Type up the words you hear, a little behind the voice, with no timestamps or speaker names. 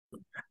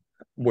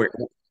Where,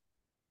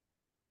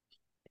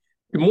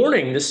 good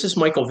morning. This is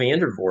Michael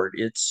VanDervort.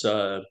 It's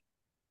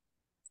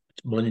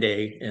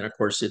Monday, and of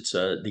course, it's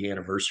the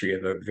anniversary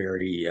of a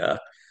very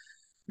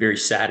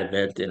sad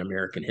event in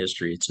American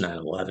history. It's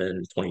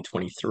 9/11,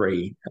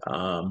 2023.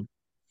 I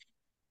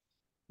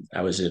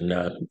was in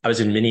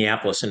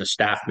Minneapolis in a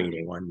staff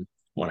meeting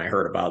when I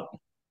heard about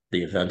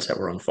the events that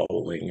were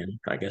unfolding, and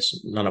I guess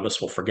none of us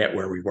will forget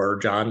where we were.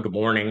 John, good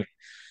morning.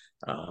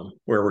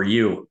 Where were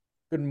you?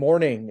 Good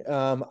morning.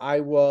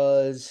 I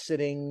was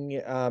sitting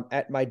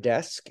at my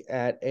desk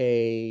at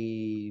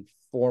a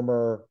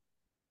former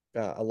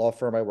a law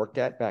firm I worked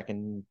at back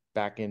in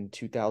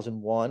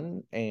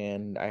 2001,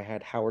 and I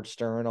had Howard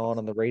Stern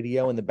on the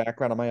radio in the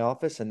background of my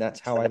office, and that's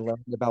how I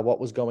learned about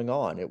what was going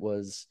on. It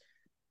was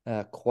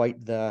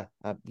quite the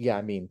yeah.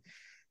 I mean,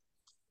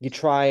 you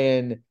try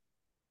and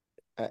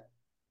uh,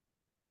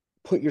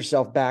 put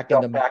yourself back in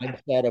the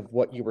mindset of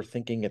what you were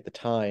thinking at the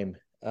time,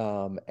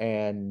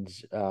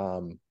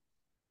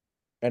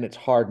 and it's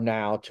hard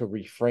now to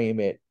reframe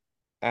it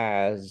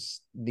as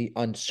the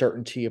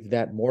uncertainty of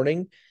that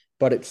morning,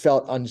 but it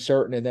felt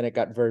uncertain, and then it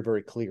got very,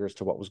 very clear as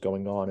to what was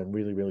going on, and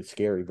really, really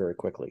scary very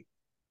quickly.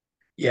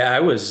 Yeah,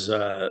 I was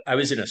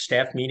in a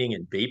staff meeting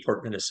in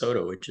Bayport,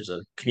 Minnesota, which is a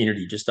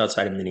community just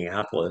outside of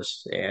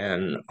Minneapolis,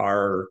 and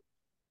our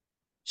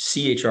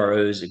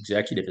CHRO's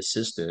executive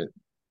assistant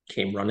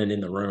came running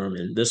in the room,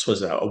 and this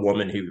was a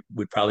woman who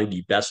would probably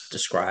be best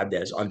described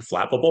as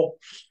unflappable.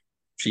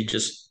 She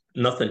just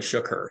nothing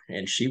shook her,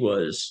 and she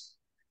was,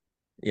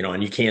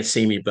 and you can't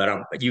see me,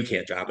 but you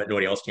can't, John, but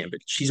nobody else can. But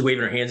she's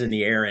waving her hands in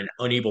the air and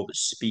unable to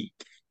speak,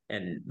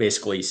 and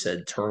basically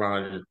said, "Turn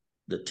on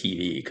the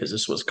TV," because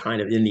this was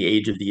kind of in the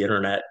age of the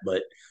internet,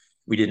 but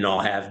we didn't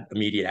all have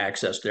immediate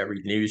access to every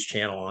news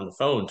channel on the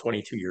phone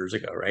 22 years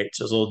ago, right?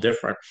 So it's a little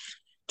different.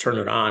 Turned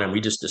it on, and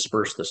we just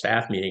dispersed the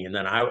staff meeting. And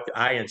then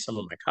I and some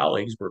of my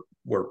colleagues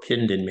were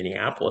pinned in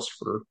Minneapolis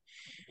for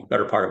a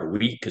better part of a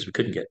week because we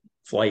couldn't get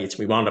flights.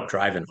 We wound up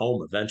driving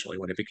home eventually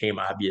when it became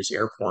obvious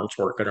airports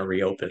weren't going to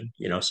reopen.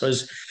 So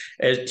as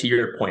to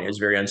your point, it's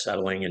very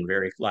unsettling and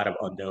very a lot of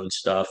unknown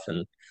stuff,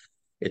 and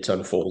it's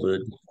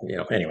unfolded.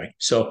 Anyway,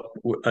 so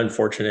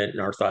unfortunate, and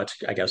our thoughts,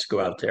 I guess,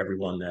 go out to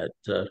everyone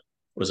that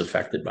was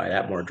affected by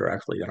that more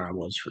directly than I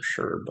was for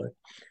sure, but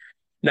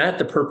not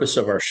the purpose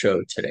of our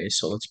show today.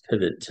 So let's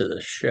pivot to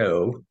the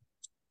show.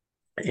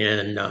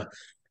 And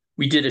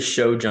we did a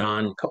show,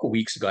 John, a couple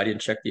weeks ago. I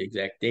didn't check the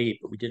exact date,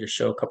 but we did a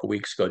show a couple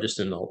weeks ago, just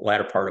in the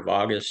latter part of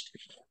August,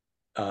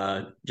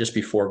 just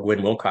before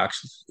Gwen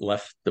Wilcox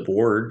left the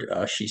board.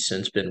 She's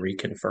since been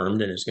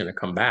reconfirmed and is going to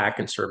come back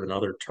and serve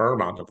another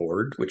term on the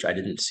board, which I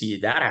didn't see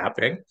that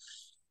happening.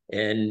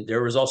 And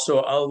there was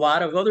also a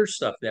lot of other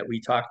stuff that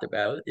we talked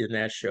about in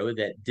that show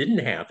that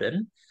didn't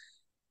happen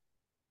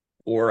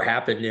or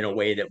happened in a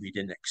way that we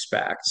didn't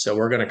expect. So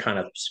we're going to kind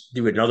of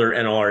do another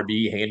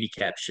NLRB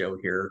handicap show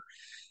here.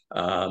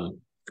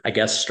 I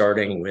guess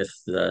starting with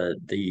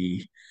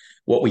the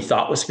what we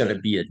thought was going to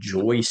be a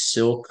Joy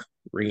Silk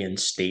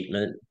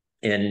reinstatement,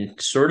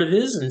 and sort of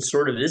is and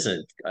sort of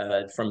isn't,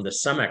 from the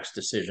Cemex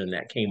decision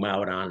that came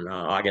out on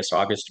August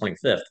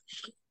 25th.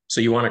 So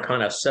you want to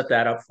kind of set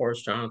that up for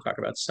us, John, and talk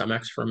about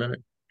Cemex for a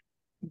minute?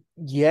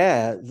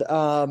 Yeah.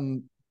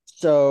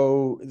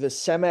 So the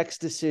Cemex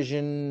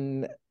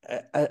decision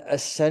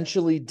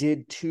essentially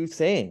did two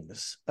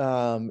things.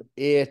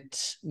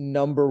 It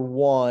Number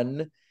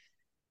one,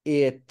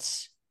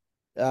 it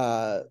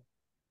uh,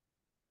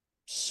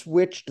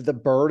 switched the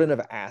burden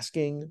of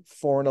asking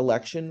for an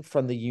election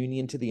from the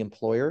union to the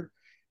employer.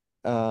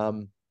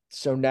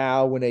 So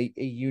now when a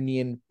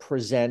union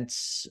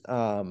presents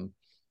uh,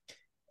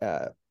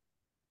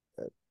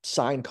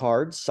 signed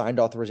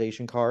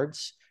authorization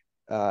cards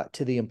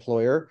to the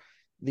employer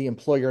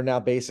now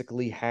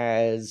basically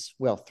has,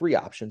 well, three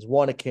options.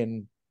 One, it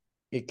can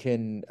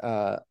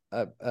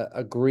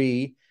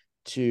agree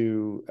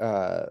to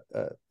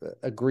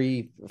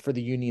agree for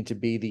the union to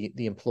be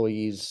the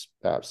employee's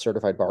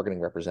certified bargaining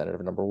representative.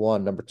 Number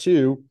one. Number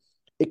two,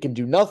 it can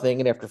do nothing,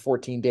 and after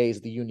 14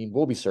 days, the union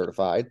will be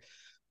certified.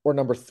 Or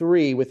number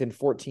three, within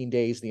 14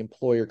 days, the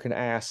employer can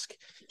ask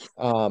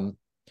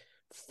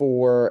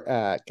for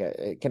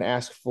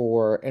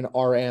an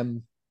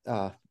RM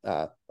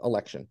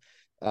election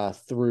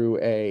through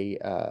a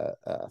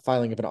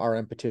filing of an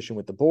RM petition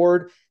with the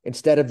board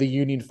instead of the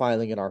union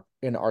filing an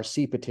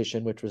RC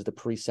petition, which was the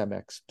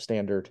pre-Cemex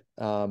standard.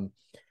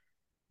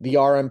 The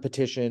RM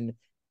petition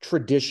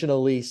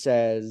traditionally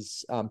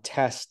says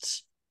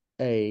tests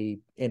an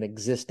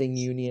existing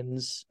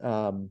union's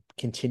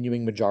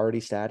continuing majority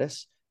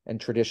status. And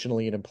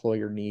traditionally, an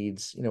employer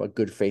needs, a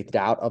good faith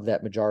doubt of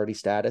that majority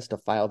status to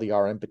file the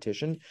RM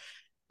petition.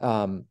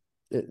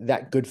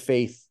 That good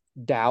faith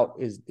doubt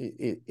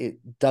it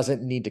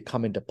doesn't need to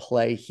come into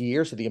play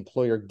here. So the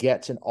employer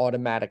gets an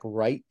automatic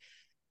right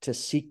to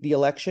seek the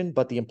election,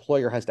 but the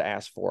employer has to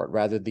ask for it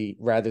rather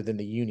than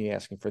the union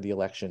asking for the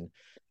election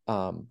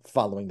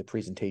following the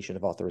presentation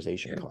of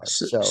authorization Yeah. cards.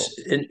 So,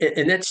 So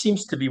and that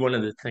seems to be one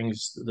of the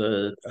things.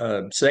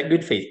 So that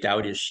good faith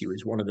doubt issue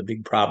is one of the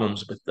big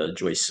problems with the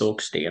Joy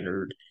Silk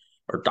standard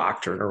or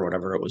doctrine or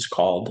whatever it was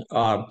called,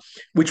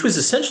 which was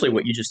essentially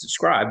what you just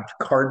described: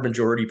 card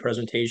majority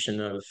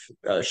presentation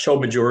of show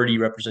majority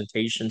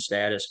representation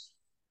status.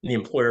 And the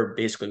employer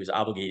basically was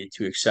obligated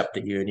to accept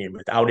the union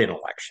without an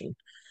election,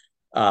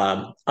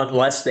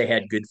 unless they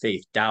had good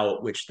faith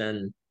doubt, which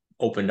then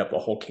opened up a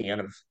whole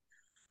can of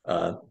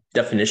uh,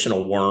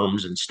 definitional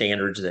worms and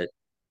standards that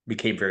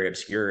became very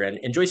obscure. And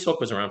Joyce Silk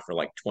was around for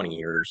like 20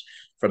 years,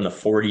 from the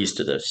 40s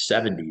to the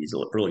 70s,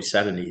 early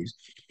 70s.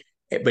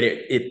 But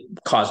it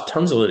caused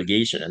tons of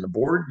litigation, and the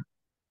board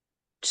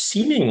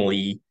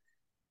seemingly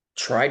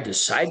tried to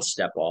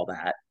sidestep all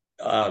that.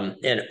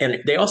 And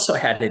they also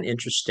had an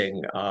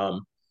interesting,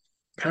 kind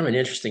of an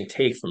interesting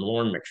take from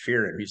Lauren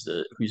McPherson,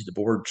 who's the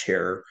board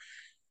chair.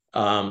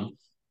 Um,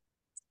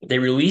 they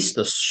released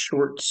a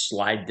short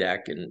slide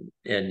deck, and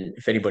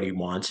if anybody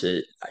wants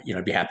it,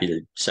 I'd be happy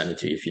to send it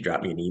to you if you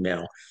drop me an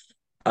email.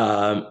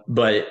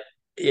 But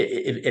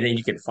and then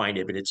you can find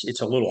it, but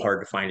it's a little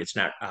hard to find. It's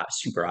not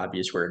super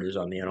obvious where it is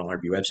on the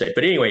NLRB website.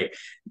 But anyway,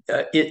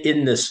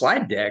 in the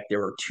slide deck,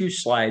 there were two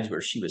slides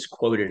where she was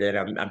quoted,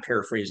 and I'm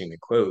paraphrasing the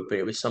quote, but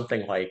it was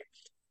something like,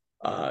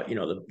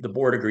 the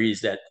board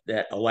agrees that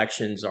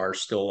elections are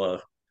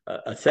still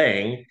a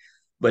thing,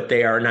 but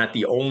they are not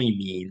the only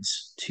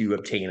means to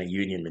obtain a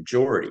union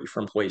majority,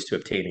 for employees to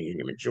obtain a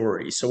union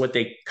majority. So what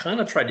they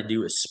kind of tried to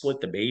do is split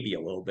the baby a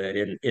little bit,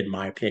 in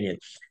my opinion.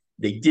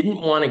 They didn't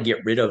want to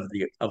get rid of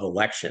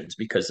elections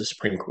because the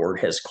Supreme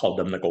Court has called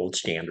them the gold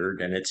standard,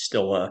 and it's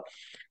still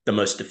the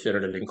most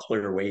definitive and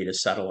clear way to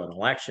settle an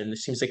election. It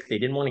seems like they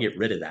didn't want to get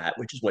rid of that,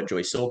 which is what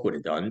Joyce Silk would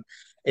have done.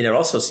 And it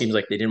also seems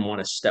like they didn't want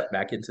to step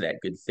back into that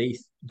good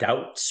faith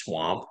doubt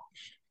swamp.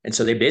 And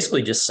so they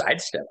basically just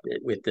sidestepped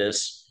it with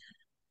this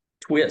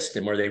twist,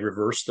 and where they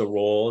reversed the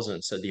roles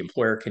and said the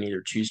employer can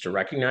either choose to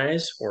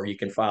recognize, or you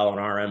can file an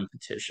RM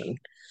petition.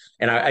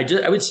 And I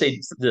would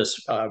say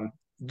this,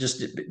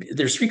 just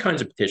there's three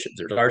kinds of petitions.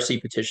 There's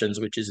RC petitions,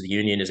 which is the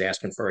union is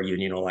asking for a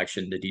union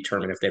election to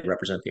determine if they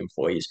represent the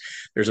employees.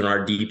 There's an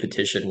RD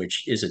petition,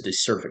 which is a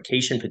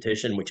decertification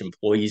petition, which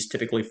employees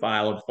typically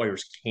file.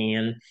 Employers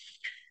can,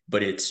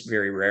 but it's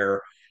very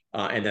rare.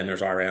 And then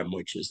there's RM,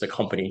 which is the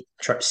company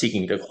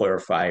seeking to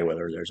clarify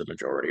whether there's a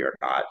majority or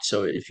not.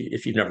 So if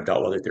you've never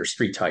dealt with it, there's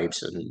three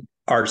types, and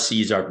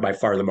RCs are by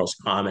far the most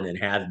common and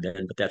have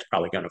been, but that's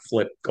probably going to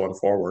flip going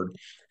forward.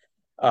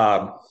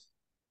 Um,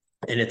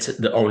 and it's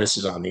the onus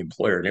is on the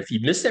employer. And if you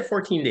miss that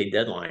 14-day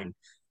deadline,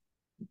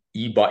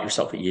 you bought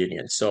yourself a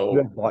union. You So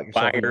have bought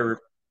yourself.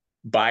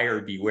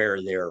 buyer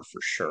beware there for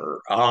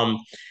sure.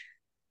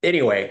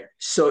 Anyway,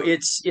 so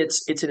it's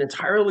an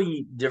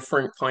entirely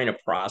different kind of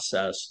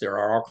process. There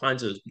are all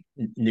kinds of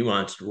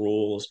nuanced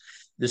rules.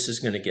 This is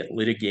going to get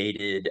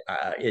litigated.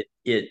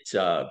 It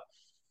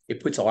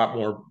puts a lot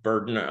more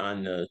burden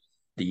on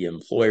the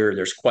employer.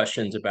 There's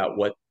questions about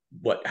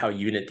how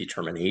unit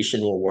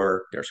determination will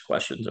work. There's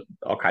questions,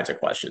 all kinds of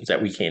questions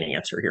that we can't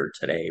answer here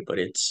today. But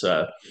it's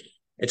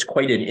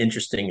quite an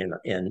interesting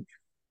and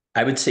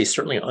I would say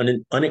certainly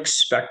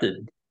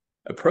unexpected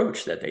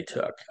approach that they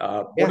took.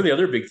 One Yeah. of the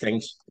other big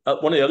things,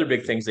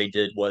 they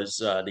did was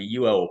the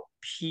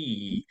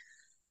ULP,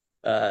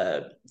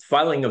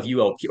 filing of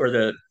ULP,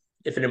 or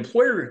if an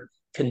employer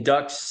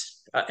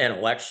conducts an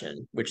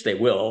election, which they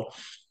will,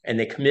 and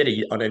they commit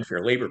an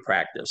unfair labor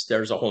practice,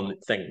 there's a whole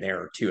thing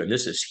there too, and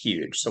this is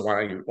huge. So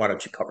why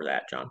don't you cover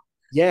that, John?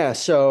 Yeah.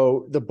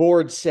 So the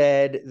board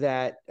said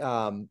that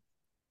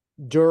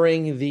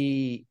during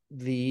the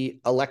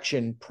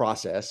election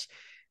process,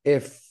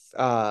 if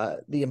the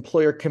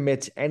employer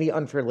commits any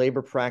unfair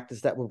labor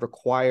practice that would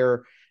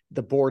require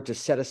the board to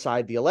set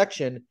aside the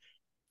election,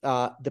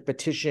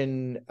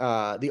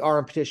 the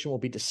RM petition will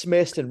be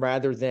dismissed, and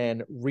rather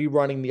than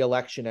rerunning the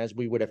election as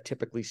we would have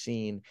typically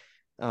seen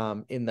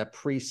in the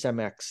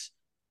pre-Cemex,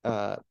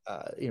 the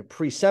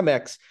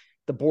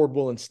board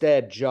will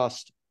instead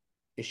just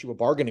issue a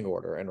bargaining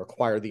order and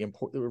require the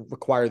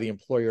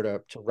employer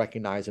to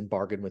recognize and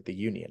bargain with the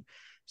union.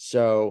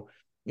 So,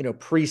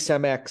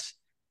 pre-Cemex,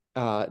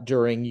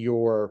 during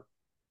your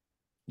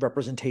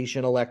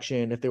representation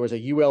election, if there was a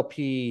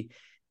ULP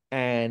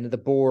and the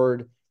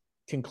board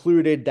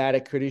concluded that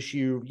it could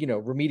issue,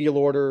 remedial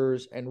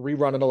orders and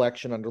rerun an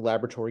election under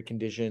laboratory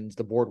conditions,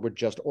 the board would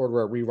just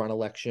order a rerun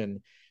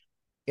election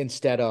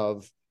instead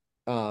of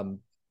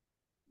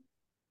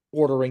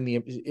ordering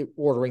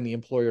the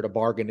employer to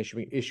bargain,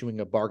 issuing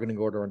a bargaining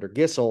order under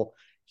Gissel.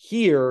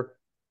 Here,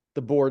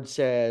 the board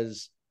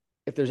says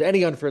if there's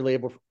any unfair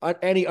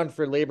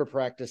labor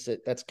practice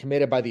that's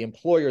committed by the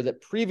employer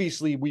that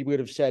previously we would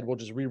have said we'll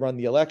just rerun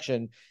the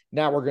election,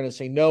 now we're going to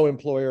say, no,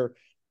 employer,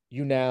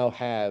 you now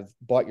have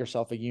bought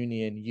yourself a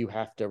union, you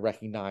have to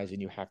recognize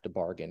and you have to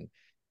bargain,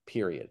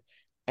 period.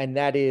 And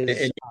that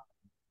is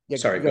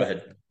sorry, go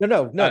ahead.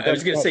 No. I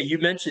was going to say, you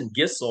mentioned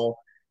Gissel,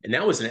 and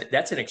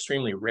that's an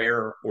extremely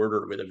rare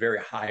order with a very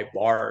high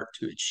bar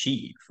to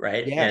achieve,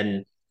 right?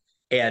 Yeah.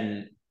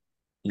 And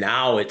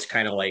now it's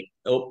kind of like,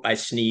 oh, I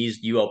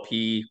sneezed,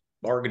 ULP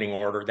bargaining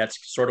order.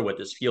 That's sort of what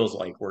this feels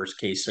like, worst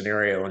case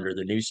scenario under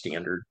the new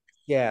standard.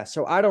 Yeah.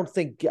 So I don't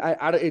think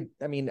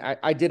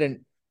I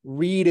didn't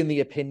read in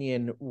the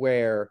opinion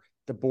where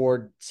the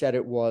board said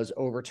it was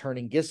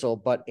overturning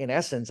Gissel, but in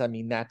essence, I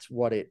mean, that's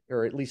what it,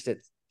 or at least it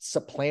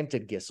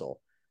supplanted Gissel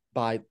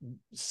by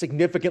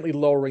significantly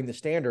lowering the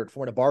standard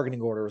for when a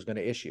bargaining order was going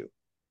to issue.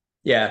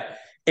 Yeah.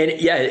 And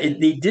yeah,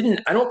 they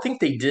didn't. I don't think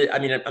they did. I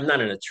mean, I'm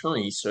not an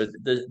attorney,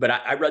 but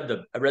I read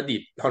the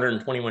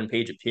 121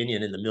 page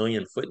opinion and the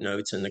million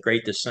footnotes and the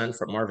great dissent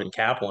from Marvin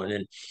Kaplan,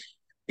 and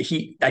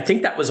I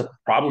think that was a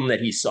problem that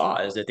he saw,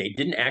 is that they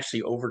didn't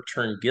actually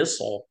overturn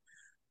Gissel,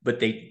 but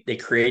they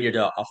created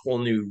a whole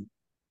new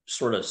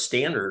sort of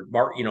standard,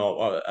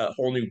 a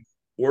whole new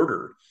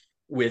order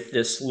with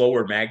this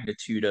lower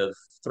magnitude of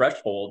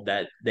threshold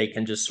that they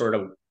can just sort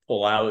of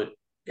pull out,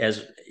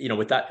 as you know,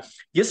 with that.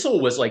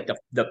 Gissel was like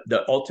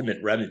the ultimate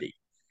remedy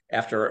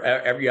after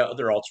every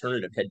other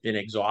alternative had been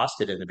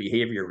exhausted and the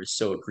behavior was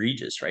so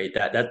egregious, right?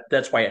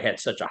 That's why it had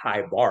such a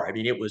high bar. I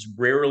mean, it was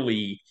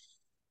rarely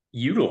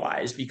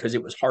utilized because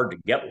it was hard to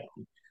get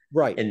one.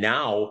 Right. And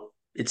now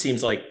it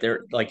seems like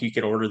they're like you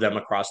can order them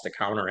across the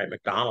counter at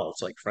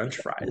McDonald's like French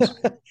fries.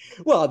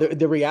 Well,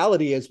 the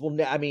reality is, well,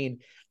 I mean,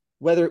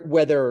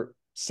 whether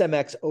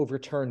Cemex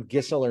overturned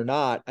Gissel or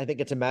not, I think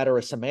it's a matter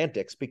of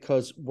semantics,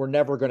 because we're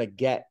never going to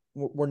get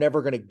to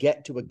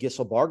a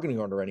Gissel bargaining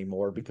order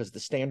anymore, because the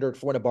standard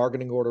for when a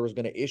bargaining order is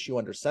going to issue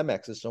under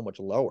Cemex is so much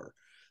lower.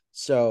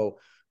 So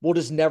we'll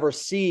just never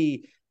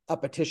see a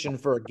petition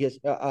for a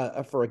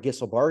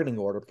Gissel bargaining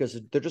order,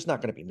 because they're just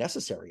not going to be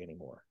necessary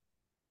anymore.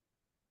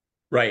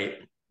 Right,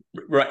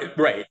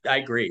 right. I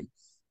agree.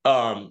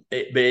 But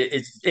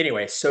it's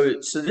anyway. So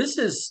this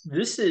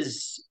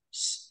is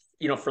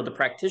for the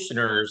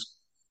practitioners.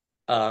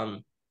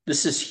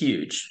 This is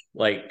huge.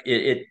 Like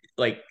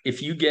like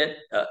if you get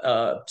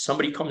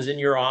somebody comes in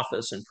your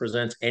office and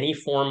presents any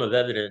form of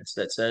evidence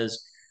that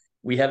says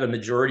we have a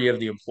majority of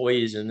the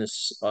employees in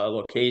this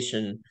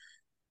location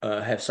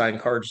have signed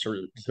cards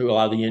to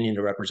allow the union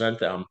to represent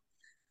them,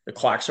 the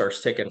clock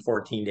starts ticking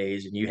 14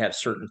 days and you have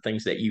certain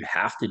things that you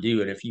have to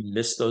do. And if you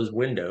miss those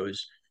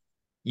windows,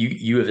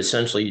 you have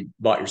essentially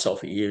bought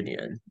yourself a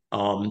union.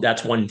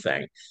 That's one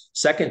thing.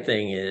 Second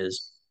thing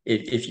is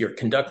if you're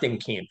conducting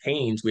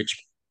campaigns,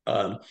 which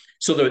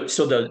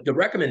the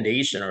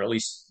recommendation, or at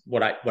least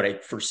what I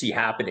foresee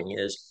happening,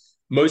 is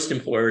most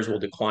employers will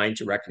decline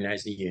to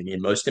recognize the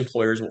union. Most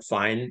employers will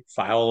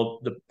file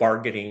the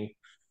bargaining,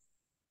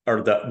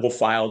 or will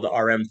file the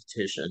RM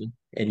petition,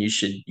 and you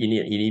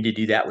need to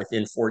do that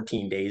within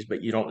 14 days,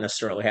 but you don't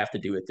necessarily have to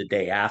do it the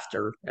day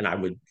after. And I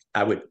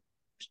would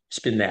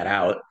spin that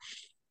out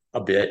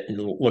a bit and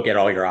look at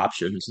all your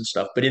options and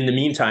stuff. But in the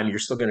meantime, you're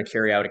still going to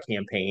carry out a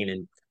campaign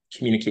and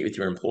communicate with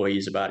your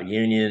employees about a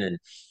union and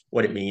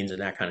what it means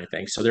and that kind of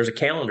thing. So there's a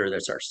calendar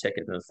that starts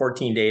ticking in the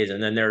 14 days,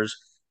 and then there's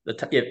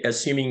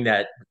assuming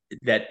that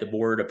the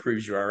board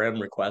approves your RM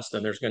request,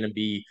 then there's going to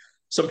be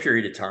some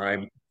period of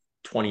time,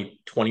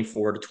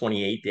 24 to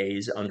 28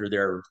 days under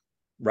their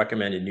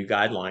recommended new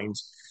guidelines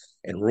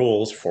and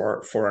rules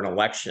for an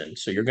election.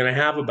 So you're going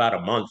to have about a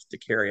month to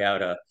carry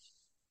out a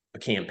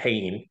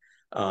campaign.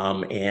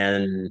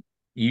 And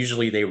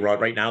usually they run,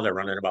 right now they're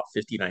running about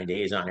 59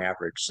 days on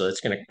average. So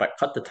it's going to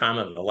cut the time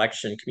of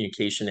election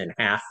communication in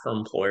half for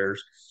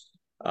employers.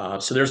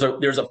 So there's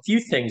a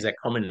few things that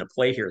come into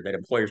play here that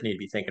employers need to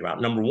be thinking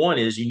about. Number one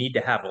is you need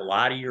to have a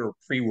lot of your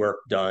pre-work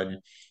done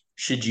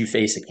should you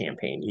face a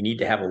campaign. You need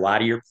to have a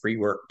lot of your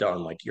pre-work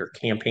done, like your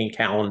campaign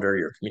calendar,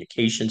 your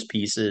communications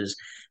pieces,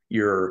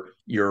 your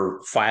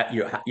file,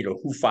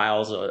 who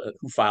files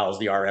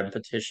the RM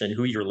petition,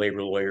 who your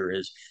labor lawyer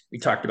is. We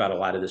talked about a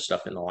lot of this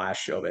stuff in the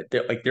last show, but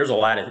there's a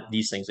lot of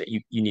these things that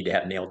you need to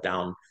have nailed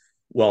down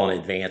well in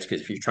advance, because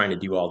if you're trying to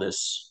do all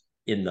this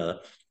in the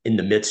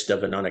midst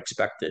of an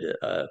unexpected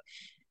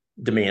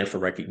demand for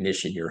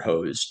recognition, you're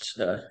hosed.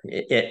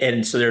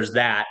 And so there's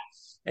that.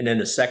 And then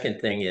the second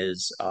thing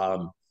is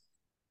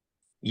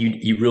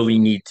you really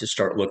need to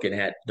start looking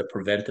at the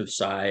preventive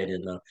side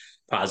and the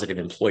positive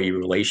employee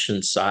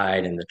relations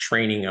side and the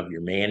training of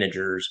your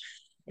managers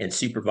and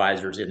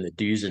supervisors in the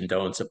do's and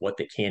don'ts of what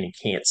they can and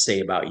can't say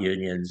about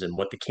unions and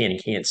what they can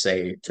and can't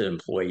say to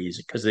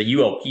employees, because the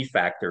ULP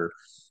factor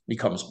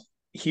becomes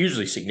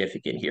hugely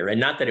significant here. And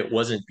not that it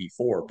wasn't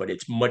before, but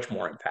it's much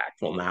more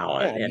impactful now.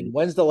 Yeah, I mean,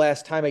 when's the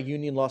last time a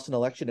union lost an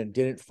election and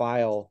didn't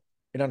file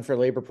an unfair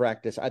labor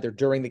practice either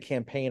during the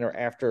campaign or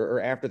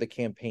after the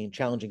campaign,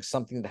 challenging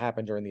something that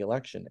happened during the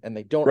election? And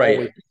they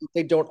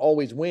don't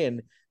always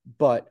win,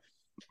 but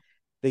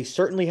they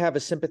certainly have a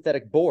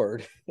sympathetic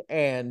board.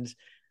 And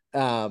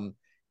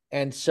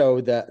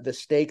so the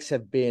stakes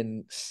have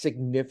been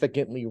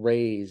significantly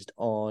raised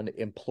on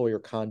employer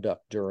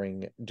conduct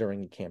during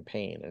a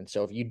campaign. And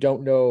so if you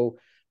don't know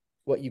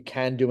what you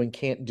can do and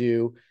can't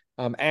do,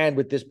 and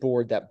with this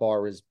board, that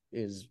bar is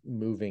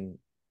moving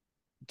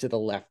to the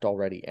left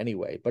already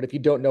anyway. But if you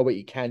don't know what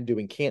you can do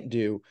and can't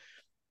do,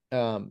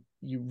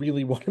 you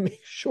really want to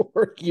make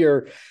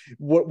sure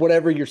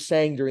whatever you're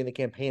saying during the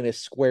campaign is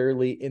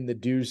squarely in the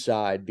do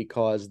side,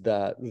 because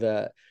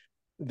the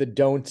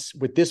don'ts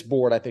with this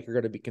board, I think, are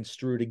going to be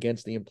construed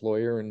against the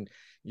employer. And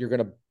you're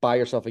going to buy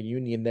yourself a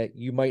union that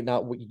you might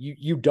not,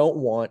 you don't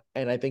want.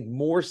 And I think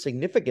more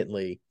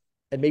significantly,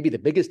 and maybe the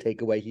biggest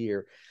takeaway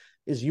here,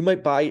 is you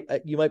might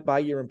buy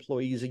your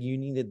employees a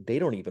union that they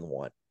don't even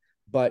want,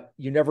 but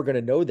you're never going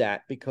to know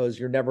that because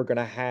you're never going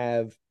to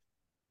have,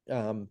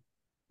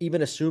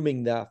 even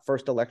assuming the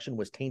first election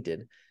was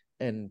tainted,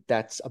 and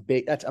that's a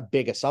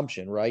big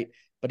assumption, right?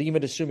 But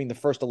even assuming the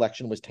first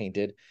election was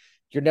tainted,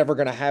 you're never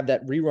going to have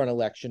that rerun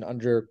election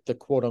under the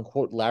quote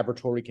unquote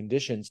laboratory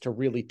conditions to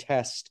really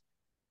test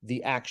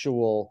the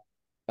actual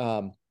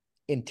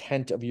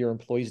intent of your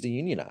employees to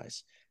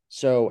unionize.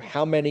 So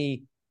how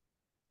many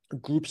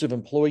groups of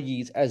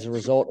employees as a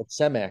result of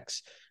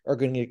Cemex are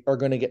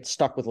going to get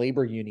stuck with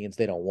labor unions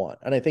they don't want?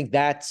 And I think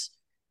that's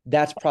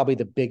probably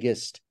the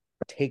biggest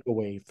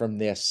takeaway from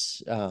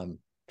this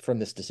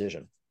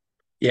decision.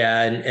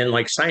 Yeah, and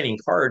like signing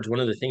cards, one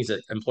of the things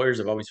that employers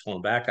have always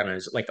fallen back on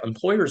is like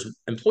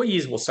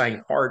employees will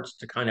sign cards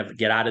to kind of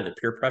get out of the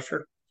peer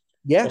pressure.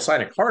 They'll Yeah.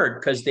 sign a card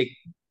because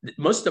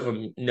most of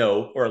them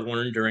know or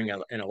learn during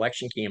an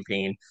election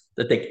campaign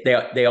that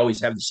they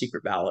always have the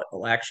secret ballot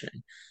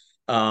election.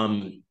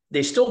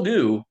 They still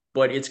do,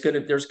 but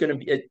there's gonna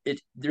be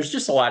there's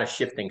just a lot of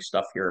shifting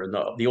stuff here, and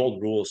the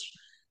old rules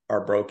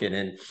are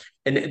broken.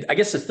 And I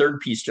guess the third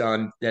piece,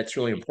 John, that's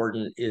really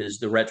important is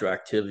the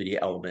retroactivity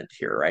element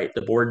here, right?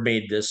 The board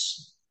made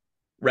this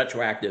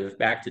retroactive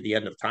back to the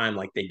end of time,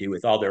 like they do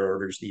with all their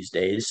orders these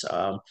days.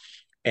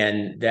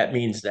 And that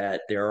means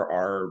that there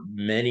are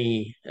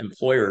many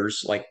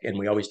employers, like, and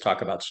we always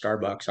talk about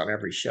Starbucks on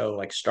every show,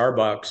 like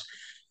Starbucks,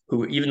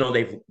 who, even though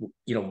they've,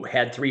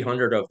 had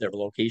 300 of their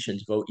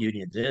locations vote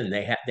unions in,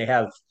 they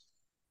have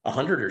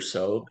 100 or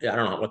so. I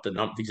don't know what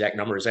the exact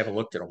number is. I haven't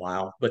looked in a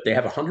while, but they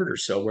have 100 or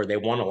so where they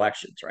won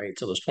elections, right?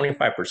 So those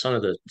 25%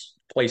 of the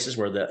places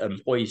where the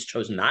employees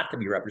chose not to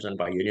be represented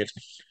by unions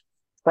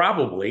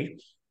probably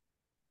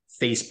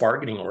face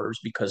bargaining orders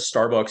because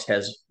Starbucks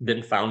has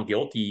been found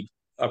guilty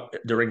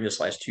during this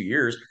last 2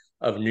 years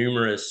of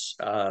numerous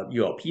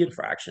ULP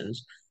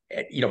infractions.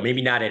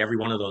 Maybe not at every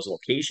one of those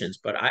locations,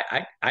 but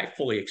I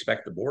fully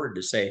expect the board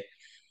to say,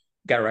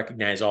 got to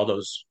recognize all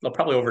those. They'll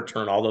probably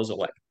overturn all those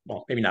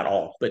well, maybe not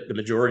all, but the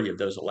majority of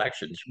those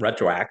elections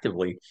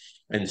retroactively.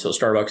 And so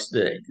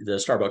the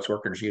Starbucks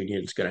Workers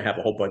Union is going to have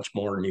a whole bunch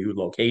more new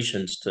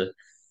locations to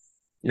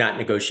not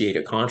negotiate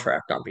a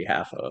contract on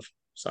behalf of.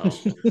 So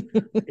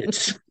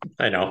it's,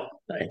 I know,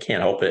 I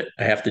can't help it.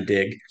 I have to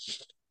dig.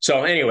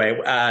 So anyway,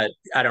 I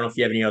don't know if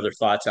you have any other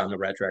thoughts on the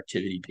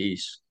retroactivity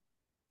piece.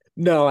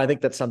 No, I think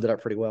that summed it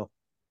up pretty well.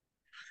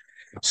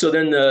 So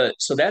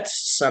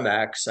that's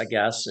Cemex, I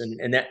guess,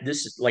 and that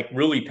this is like,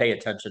 really pay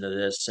attention to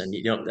this, and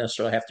you don't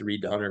necessarily have to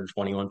read the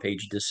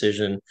 121-page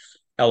decision.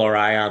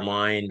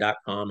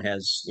 LRIonline.com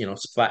has,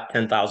 flat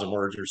 10,000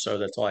 words or so.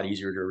 That's a lot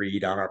easier to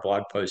read on our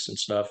blog posts and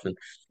stuff. And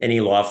any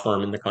law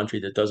firm in the country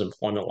that does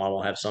employment law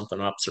will have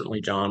something up.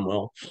 Certainly John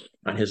will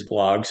on his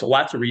blog. So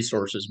lots of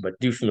resources, but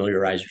do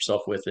familiarize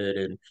yourself with it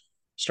and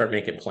start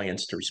making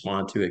plans to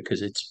respond to it,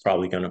 because it's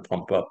probably going to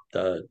pump up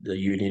the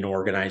union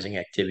organizing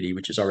activity,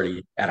 which is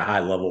already at a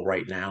high level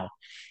right now.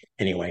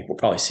 Anyway, we'll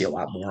probably see a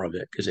lot more of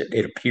it because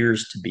it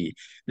appears to be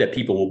that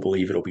people will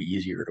believe it'll be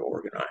easier to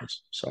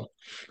organize. So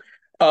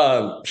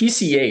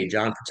PCA,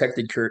 John,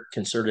 protected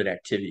concerted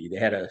activity.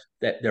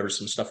 There was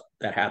some stuff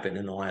that happened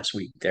in the last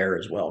week there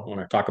as well. Want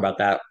to talk about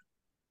that?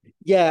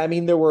 Yeah, I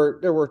mean there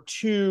were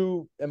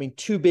two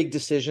big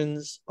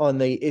decisions on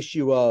the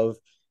issue of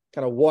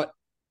kind of what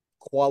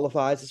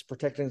qualifies as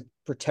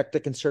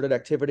protected concerted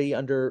activity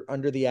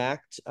under the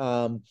act.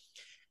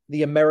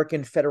 The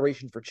American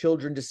Federation for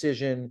Children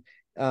decision,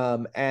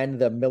 and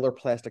the Miller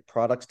Plastic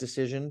Products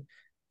decision.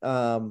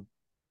 The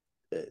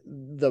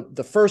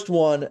first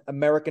one,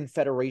 American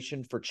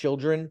Federation for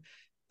Children,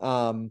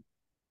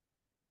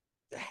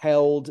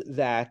 held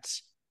that,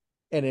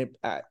 and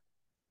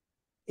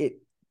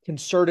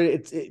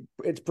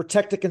it's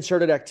protected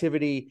concerted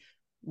activity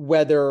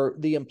whether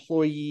the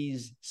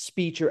employee's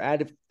speech or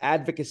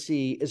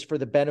advocacy is for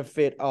the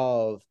benefit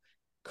of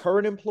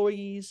current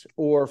employees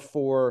or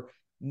for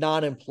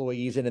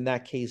non-employees, and in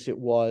that case it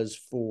was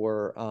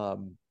for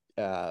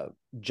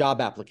job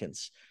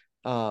applicants.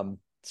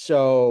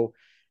 So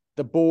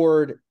the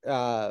board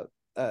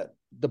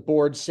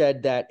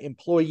said that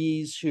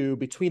employees who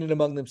between and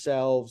among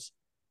themselves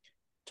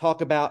talk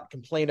about,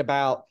 complain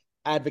about,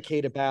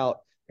 advocate about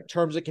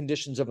terms and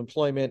conditions of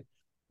employment,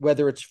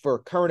 whether it's for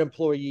current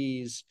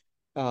employees,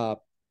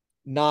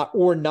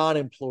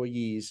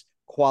 non-employees,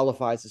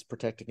 qualifies as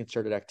protected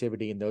concerted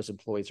activity, and those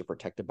employees are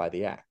protected by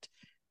the act.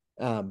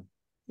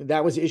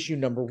 That was issue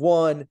number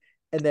one.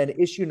 And then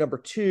issue number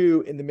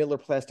two, in the Miller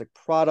Plastic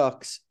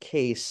Products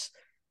case,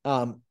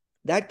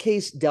 that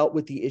case dealt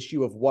with the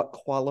issue of what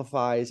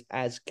qualifies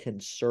as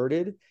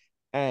concerted.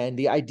 And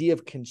the idea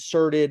of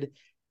concerted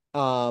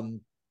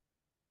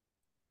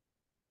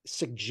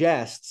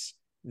suggests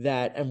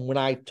that, and when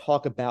I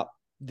talk about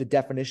the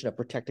definition of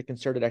protected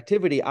concerted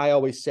activity, I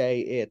always say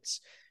it's,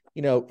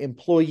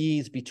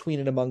 employees between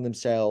and among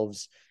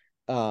themselves,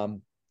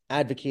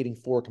 advocating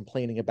for,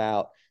 complaining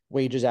about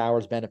wages,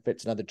 hours,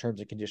 benefits, and other terms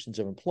and conditions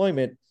of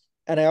employment.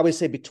 And I always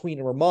say between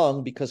or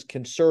among, because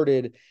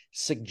concerted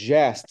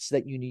suggests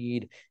that you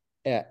need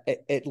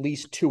at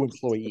least two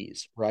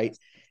employees, right?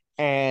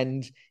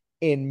 And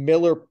in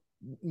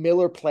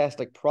Miller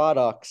Plastic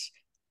Products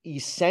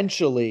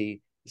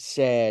essentially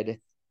said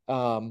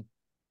the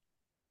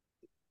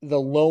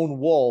lone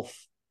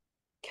wolf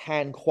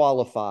can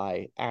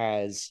qualify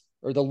as,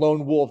 or the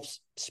lone wolf's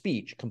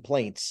speech,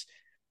 complaints,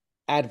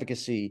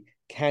 advocacy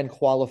can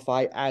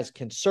qualify as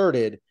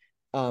concerted,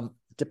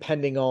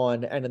 depending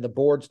on, and in the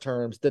board's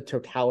terms, the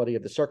totality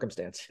of the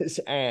circumstances.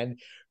 And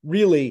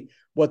really,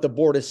 what the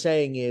board is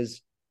saying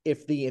is,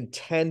 if the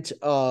intent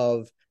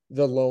of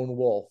the lone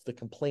wolf, the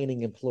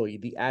complaining employee,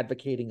 the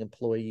advocating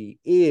employee,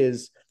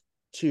 is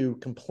to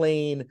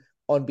complain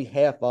on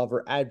behalf of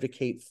or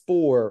advocate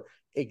for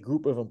a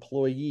group of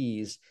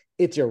employees,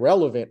 it's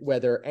irrelevant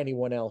whether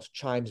anyone else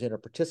chimes in or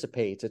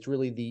participates. It's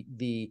really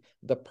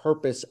the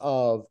purpose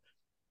of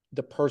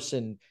the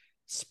person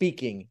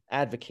speaking,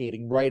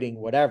 advocating, writing,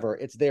 whatever.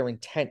 It's their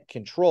intent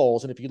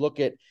controls. And if you look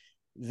at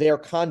their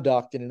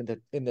conduct and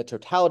in the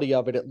totality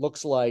of it, it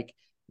looks like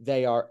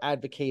they are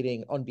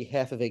advocating on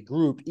behalf of a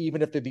group,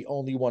 even if they're the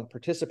only one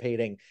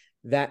participating.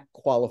 That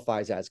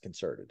qualifies as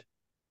concerted.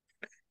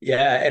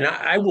 Yeah, and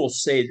I will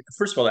say,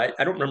 first of all, I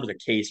don't remember the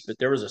case, but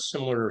there was a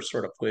similar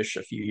sort of push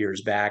a few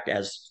years back,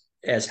 as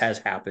has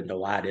happened a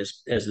lot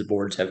as the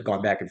boards have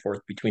gone back and forth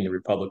between the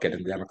Republican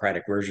and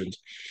Democratic versions.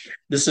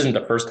 This isn't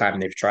the first time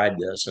they've tried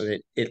this,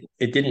 and it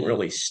didn't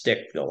really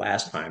stick the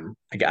last time.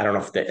 I don't know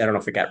if I don't know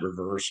if it got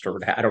reversed, or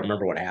I don't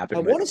remember what I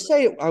happened, but want to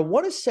say I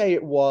want to say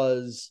it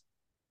was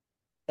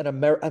I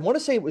want to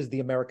say it was the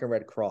American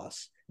Red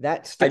Cross.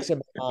 That I sticks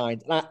in my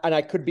mind, and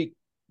I could be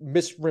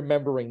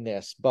misremembering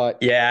this, but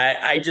yeah,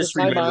 I in just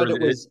my remember mind, it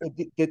that it. was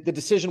the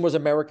decision was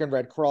American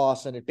Red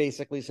Cross, and it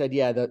basically said,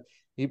 yeah, that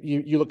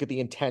you look at the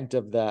intent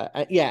of the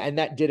yeah, and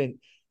that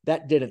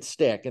didn't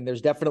stick, and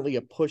there's definitely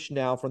a push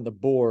now from the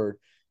board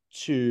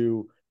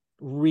to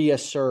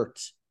reassert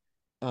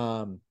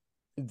um,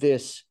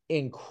 this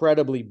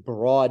incredibly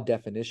broad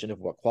definition of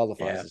what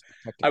qualifies Yeah. as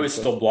protected I was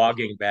concerted still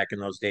blogging back in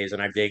those days,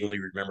 and I vaguely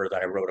remember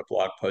that I wrote a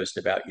blog post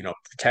about,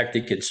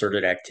 protected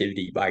concerted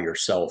activity by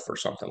yourself or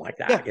something like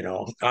yeah.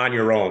 that, on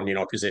your own,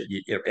 because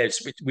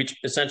which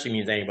essentially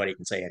means anybody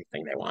can say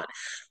anything they want.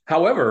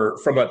 However,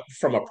 from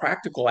a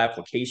practical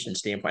application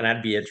standpoint,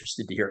 I'd be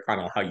interested to hear kind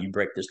of how you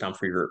break this down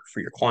for your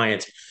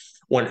clients.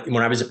 When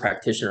I was a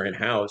practitioner in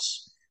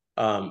house,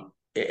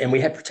 and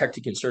we had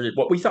protected concerted,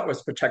 what we thought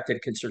was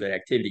protected concerted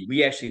activity,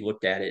 we actually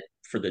looked at it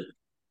for the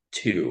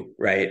two,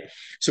 right?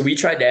 So we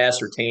tried to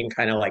ascertain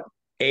kind of like,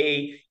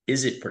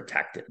 is it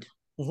protected?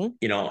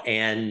 Mm-hmm.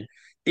 And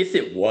if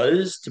it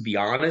was, to be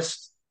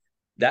honest,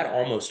 that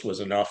almost was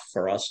enough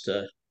for us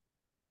to.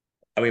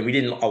 I mean, we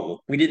didn't,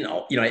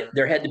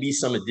 there had to be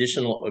some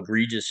additional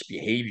egregious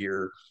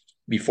behavior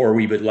before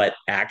we would let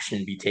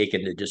action be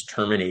taken to just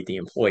terminate the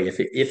employee.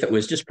 If it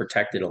was just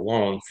protected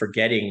alone,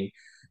 forgetting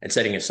and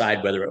setting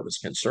aside whether it was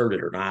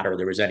concerted or not, or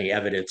there was any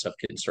evidence of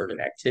concerted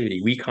activity,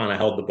 we kind of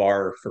held the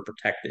bar for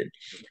protected,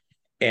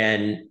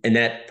 and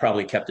that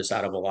probably kept us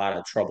out of a lot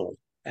of trouble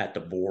at the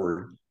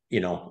board.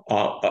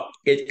 But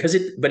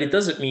it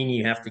doesn't mean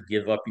you have to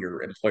give up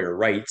your employer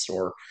rights,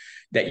 or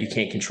that you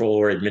can't control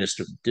or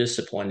administer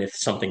discipline if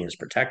something is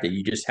protected.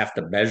 You just have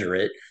to measure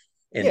it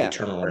and Yeah,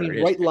 determine I where mean, it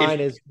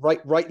is.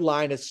 right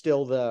line is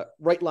still the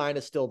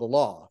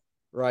law,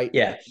 right?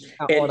 Yeah,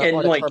 and On and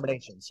a like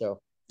termination.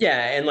 So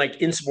yeah, and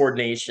like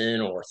insubordination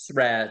or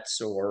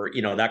threats, or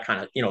that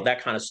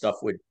kind of stuff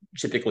would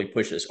typically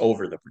push us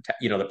over the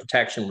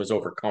protection was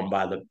overcome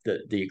by the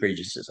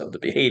egregiousness of the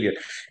behavior.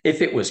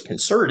 If it was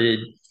concerted,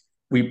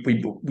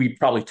 we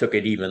probably took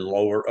an even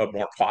lower, a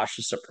more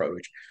cautious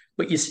approach.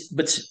 But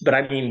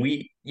I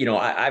mean,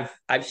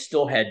 I've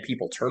still had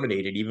people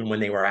terminated even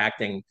when they were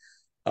acting,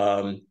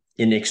 in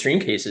extreme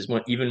cases,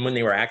 even when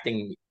they were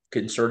acting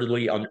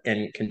concertedly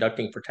and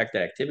conducting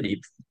protected activity,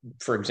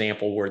 for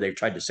example, where they've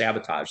tried to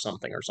sabotage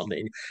something or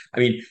something. I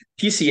mean,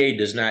 PCA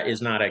is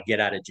not a get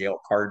out of jail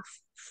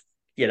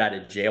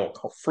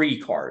free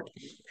card,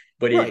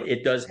 but right.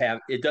 it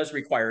does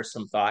require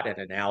some thought and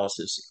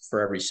analysis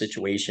for every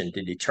situation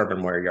to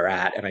determine where you're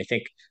at. And I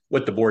think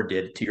what the board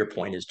did, to your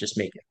point, is just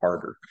make it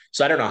harder.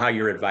 So I don't know how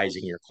you're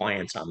advising your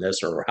clients on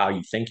this or how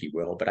you think you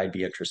will, but I'd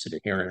be interested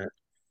in hearing it.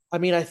 I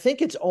mean, I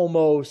think it's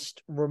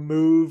almost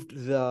removed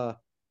the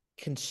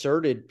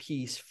concerted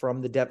piece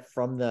from the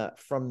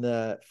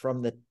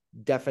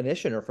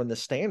definition or from the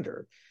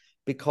standard,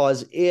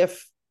 because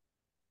if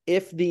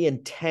the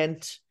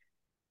intent,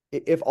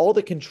 if all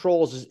the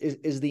controls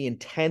is the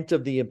intent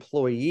of the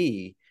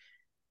employee,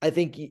 I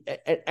think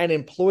an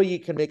employee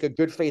can make a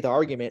good faith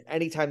argument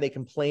anytime they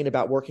complain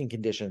about working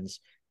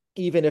conditions,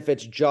 even if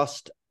it's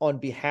just on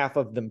behalf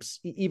of them,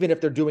 even if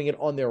they're doing it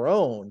on their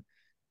own.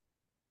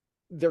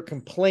 Their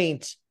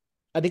complaint,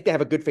 I think they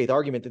have a good faith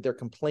argument that their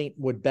complaint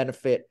would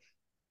benefit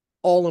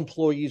all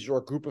employees or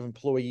a group of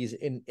employees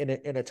in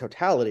a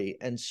totality.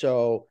 And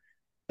so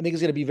I think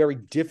it's going to be very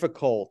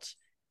difficult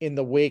in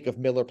the wake of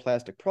Miller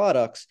Plastic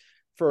Products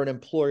for an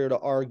employer to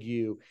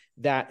argue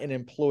that an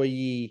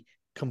employee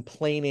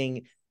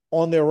complaining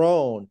on their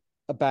own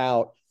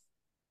about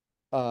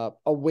a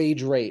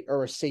wage rate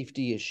or a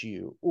safety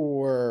issue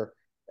or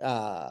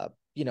a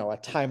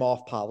time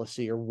off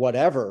policy or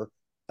whatever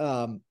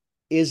um,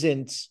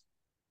 isn't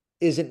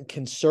isn't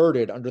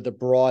concerted under the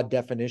broad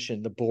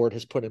definition the board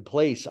has put in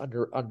place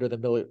under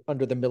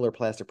the Miller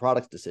Plastic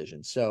Products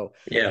decision. So,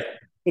 Yeah.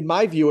 in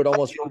my view, it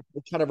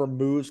kind of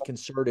removes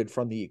concerted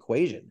from the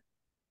equation.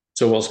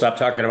 So we'll stop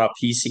talking about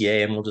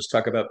PCA and we'll just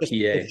talk about Just PA.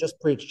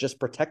 it's just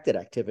protected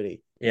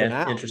activity for Yeah,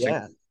 now. interesting.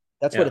 Yeah,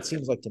 that's what Yeah. it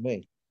seems like to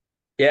me.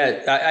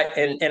 Yeah,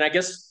 and I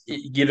guess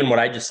given what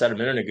I just said a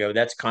minute ago,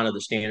 that's kind of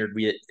the standard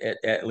we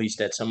at least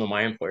at some of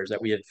my employers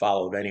that we had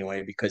followed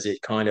anyway, because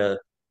it kind of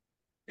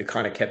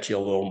kept you a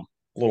little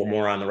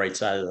more on the right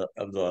side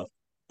of the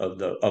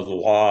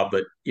law.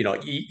 But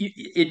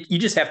you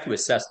just have to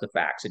assess the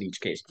facts in each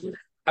case.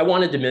 I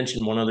wanted to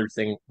mention one other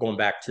thing, going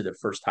back to the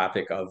first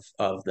topic of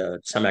the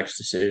Cemex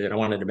decision. I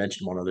wanted to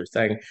mention one other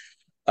thing,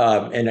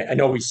 and I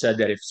know we said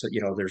that if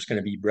there's going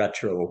to be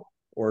retro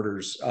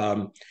orders.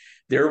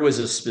 There was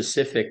a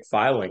specific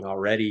filing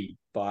already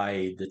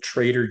by the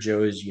Trader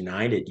Joe's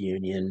United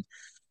Union.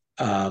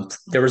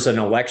 There was an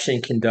election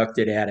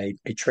conducted at a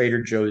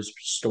Trader Joe's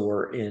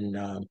store in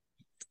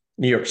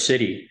New York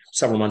City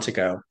several months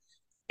ago,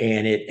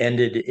 and it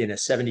ended in a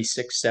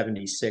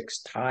 76-76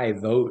 tie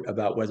vote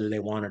about whether they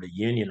wanted a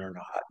union or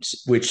not,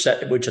 which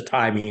a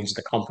tie means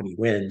the company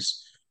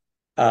wins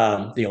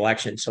the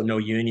election. So no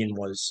union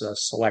was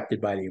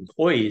selected by the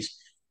employees.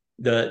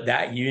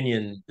 That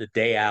union, the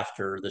day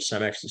after the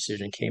Cemex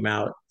decision came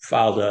out,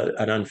 filed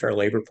an unfair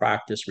labor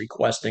practice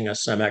requesting a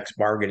Cemex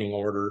bargaining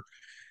order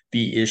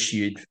be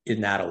issued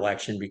in that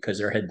election because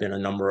there had been a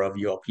number of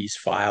ULPs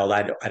filed.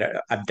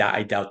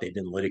 I doubt they've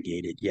been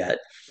litigated yet,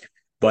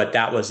 but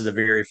that was the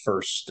very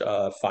first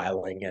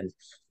filing, and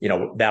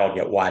that'll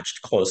get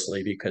watched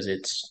closely because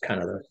it's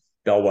kind of the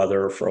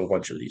bellwether for a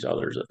bunch of these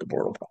others that the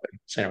board will probably.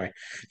 So anyway,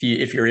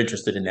 if you're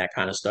interested in that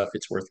kind of stuff,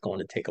 it's worth going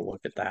to take a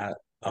look at that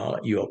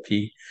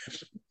ULP.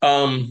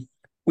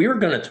 We were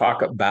going to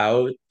talk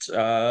about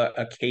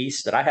a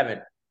case that I haven't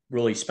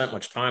really spent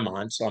much time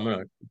on, so I'm going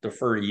to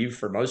defer to you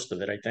for most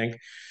of it, I think.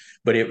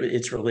 But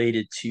it's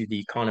related to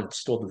the kind of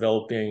still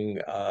developing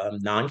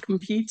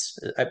non-competes.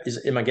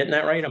 Am I getting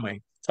that right? Am I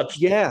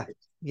touched? Yeah,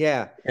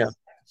 yeah. Yeah.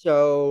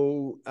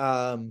 So,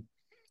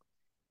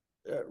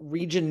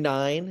 Region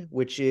 9,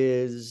 which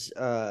is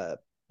right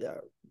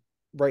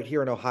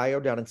here in Ohio,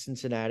 down in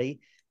Cincinnati,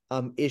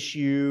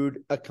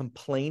 issued a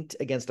complaint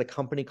against a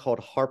company called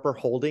Harper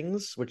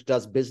Holdings, which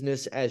does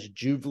business as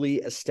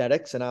Jubilee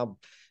Aesthetics. And I'll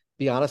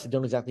be honest, I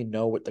don't exactly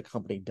know what the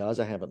company does.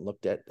 I haven't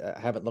looked at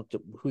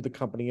who the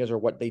company is or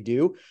what they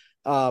do.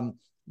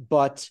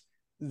 But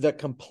the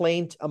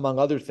complaint, among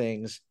other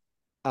things,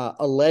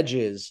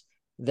 alleges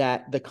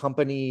that the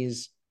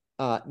company's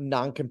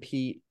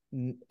non-compete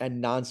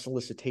and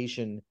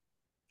non-solicitation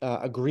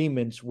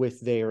agreements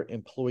with their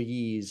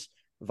employees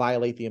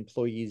violate the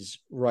employees'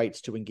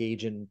 rights to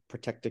engage in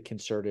protected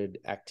concerted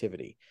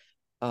activity.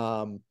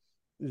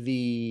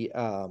 The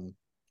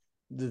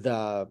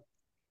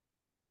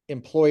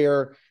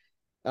employer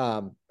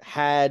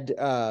had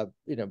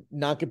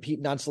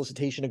non-compete,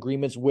 non-solicitation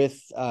agreements with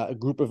a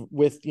group of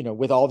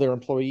with all their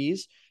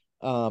employees,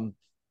 and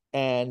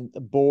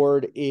the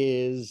board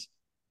is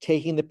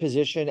taking the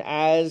position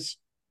as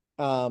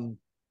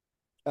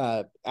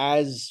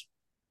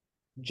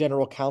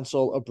General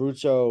Counsel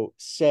Abruzzo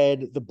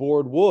said the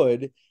board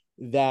would,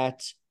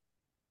 that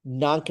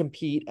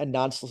non-compete and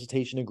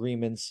non-solicitation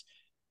agreements,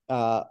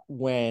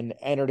 when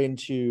entered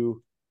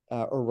into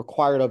or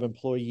required of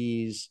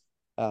employees,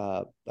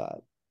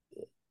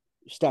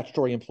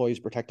 statutory employees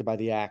protected by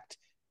the Act,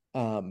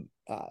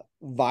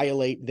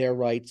 violate their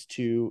rights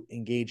to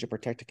engage in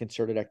protected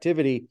concerted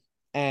activity.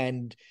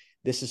 And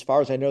this, as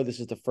far as I know, this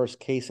is the first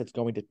case that's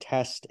going to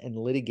test and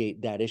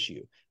litigate that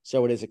issue.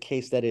 So it is a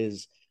case that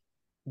is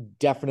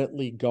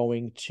definitely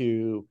going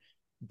to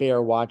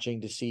bear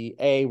watching to see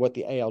what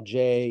the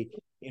ALJ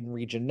in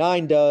Region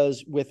 9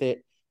 does with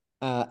it,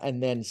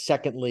 and then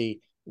secondly,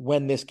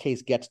 when this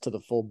case gets to the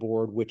full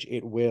board, which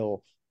it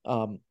will,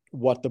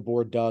 what the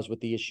board does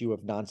with the issue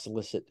of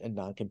non-solicit and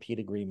non-compete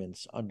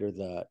agreements under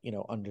the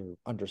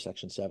under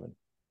Section 7.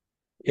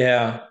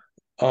 Yeah.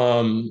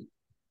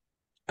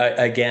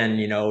 Again,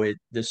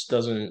 this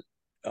doesn't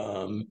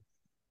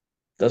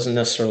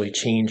necessarily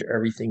change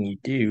everything you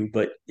do,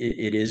 but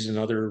it is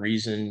another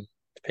reason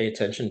to pay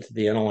attention to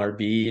the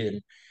NLRB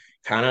and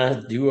kind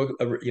of we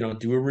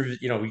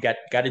got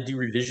to do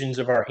revisions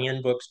of our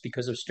handbooks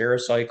because of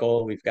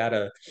Stericycle. We've got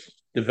to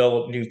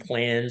develop new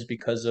plans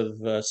because of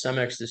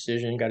Cemex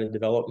decision. Got to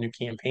develop new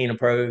campaign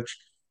approach,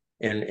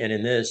 and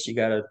in this, you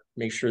got to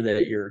make sure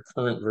that your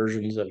current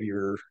versions of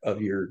your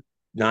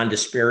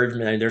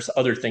non-disparagement. And there's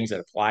other things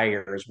that apply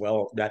here as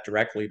well, not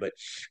directly, but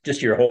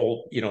just your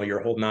whole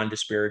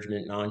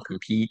non-disparagement,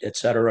 non-compete, et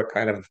cetera,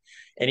 kind of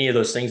any of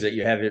those things that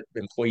you have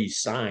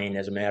employees sign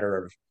as a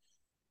matter of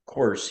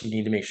course, you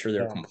need to make sure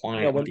they're Yeah.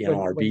 compliant with the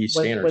NLRB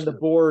When standards. the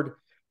board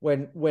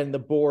when the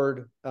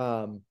board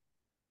uh,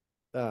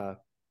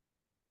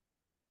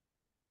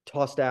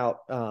 tossed out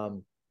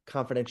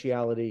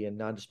confidentiality and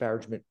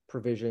non-disparagement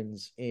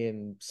provisions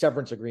in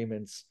severance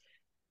agreements,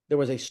 there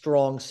was a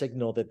strong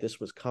signal that this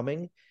was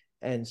coming.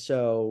 And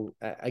so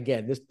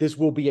again, this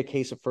will be a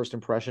case of first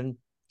impression.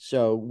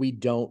 So we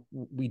don't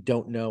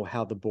know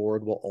how the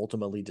board will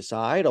ultimately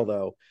decide.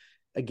 Although,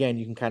 again,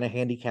 you can kind of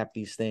handicap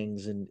these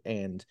things,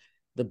 and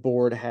the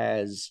board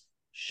has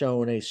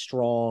shown a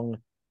strong,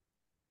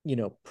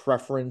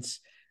 preference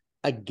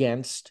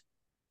against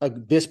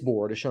this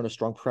board has shown a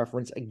strong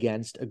preference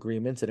against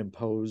agreements that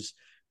impose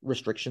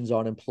restrictions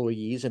on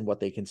employees and what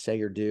they can say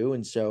or do.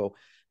 And so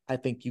I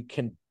think you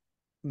can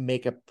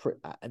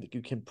I think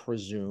you can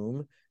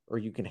presume, or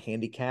you can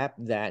handicap,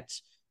 that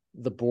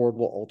the board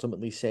will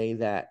ultimately say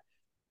that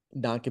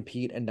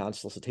non-compete and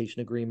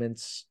non-solicitation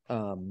agreements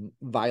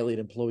violate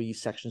employee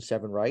Section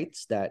 7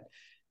 rights. But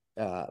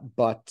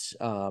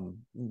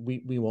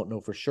we won't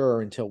know for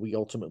sure until we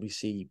ultimately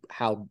see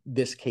how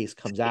this case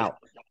comes out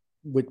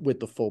with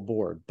the full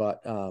board.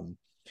 But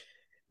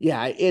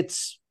yeah,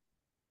 it's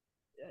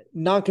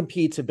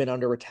non-competes have been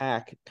under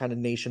attack kind of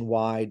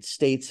nationwide.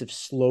 States have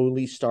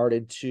slowly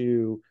started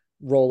to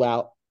roll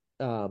out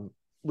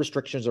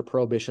restrictions or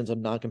prohibitions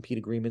on non-compete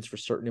agreements for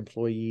certain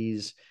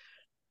employees.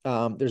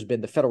 There's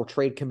been the Federal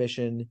Trade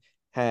Commission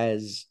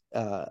has,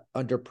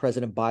 under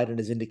President Biden,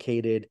 has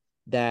indicated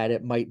that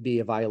it might be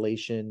a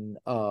violation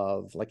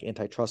of like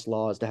antitrust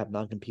laws to have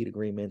non-compete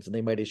agreements, and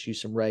they might issue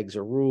some regs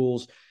or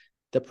rules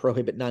that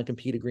prohibit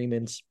non-compete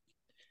agreements.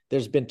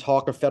 There's been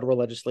talk of federal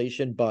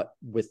legislation, but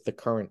with the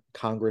current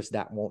Congress,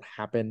 that won't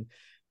happen.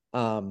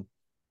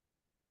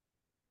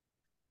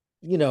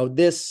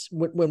 This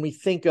when we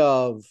think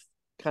of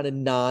kind of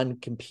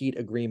non-compete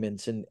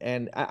agreements,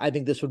 and I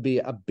think this would be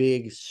a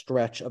big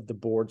stretch of the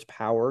board's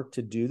power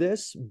to do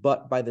this.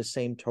 But by the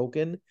same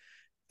token,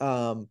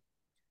 the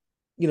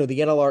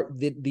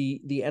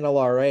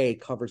NLRA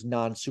covers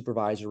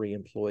non-supervisory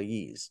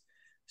employees.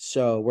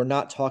 So we're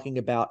not talking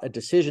about a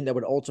decision that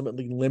would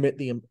ultimately limit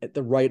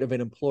the right of an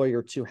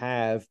employer to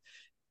have,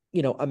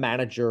 a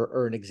manager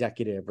or an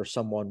executive or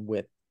someone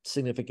with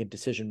significant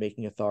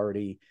decision-making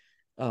authority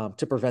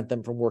to prevent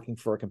them from working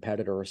for a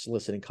competitor or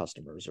soliciting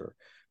customers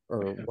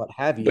or what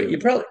have But you.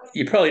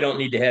 you probably don't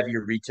need to have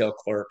your retail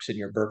clerks and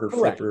your burger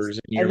Correct. flippers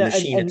and your And that,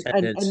 machine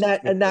attendants.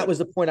 and that was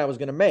the point I was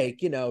going to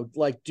make.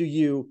 Like, do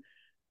you,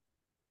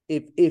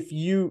 if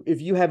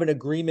you have an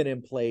agreement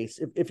in place,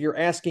 if you're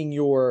asking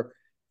your,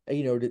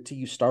 to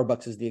use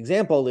Starbucks as the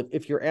example,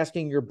 if you're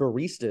asking your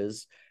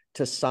baristas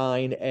to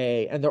sign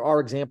and there are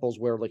examples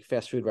where like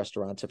fast food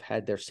restaurants have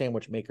had their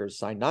sandwich makers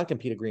sign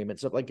non-compete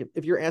agreements. So like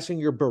if you're asking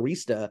your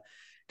barista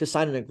to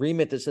sign an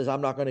agreement that says,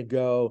 I'm not going to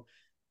go,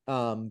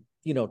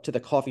 to the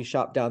coffee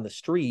shop down the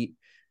street,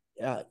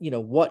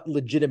 what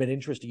legitimate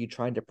interest are you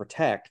trying to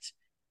protect?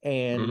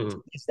 And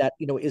Mhm. is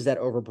that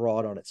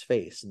overbroad on its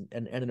face,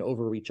 and an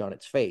overreach on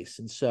its face?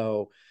 And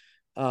so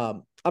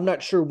I'm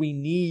not sure we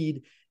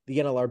need the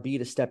NLRB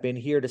to step in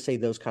here to say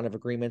those kind of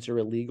agreements are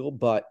illegal,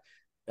 but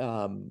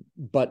I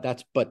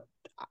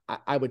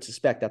would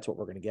suspect that's what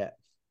we're going to get.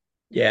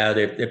 Yeah,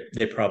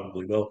 they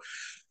probably will.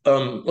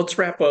 Let's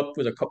wrap up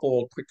with a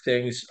couple of quick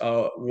things.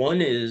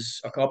 One is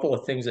a couple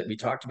of things that we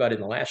talked about in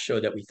the last show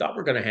that we thought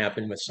were going to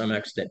happen with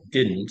Cemex that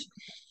didn't,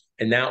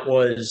 and that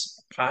was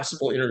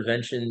possible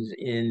interventions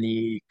in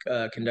the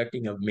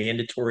conducting of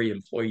mandatory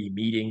employee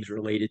meetings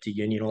related to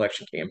union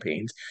election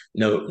campaigns.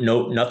 No,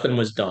 no, nothing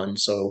was done.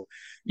 So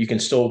you can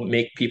still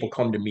make people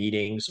come to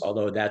meetings,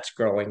 although that's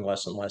growing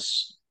less and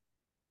less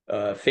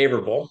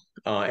favorable,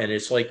 and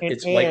it's likely And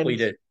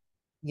to.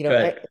 you Go know,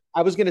 ahead.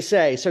 I was going to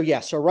say, so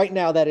yeah, so right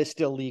now that is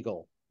still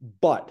legal,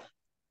 but,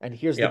 and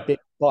here's the Yep. big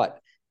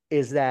but,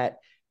 is that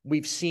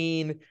we've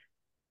seen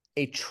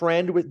a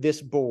trend with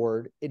this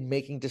board in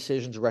making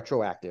decisions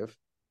retroactive,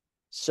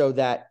 so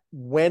that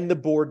when the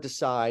board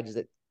decides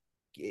that,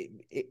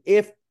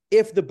 if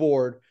the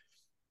board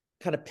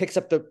kind of picks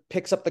up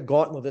the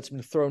gauntlet that's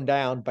been thrown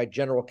down by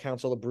General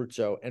Counsel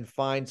Abruzzo and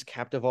finds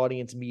captive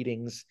audience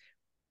meetings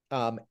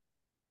um,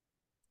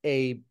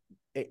 a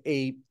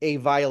a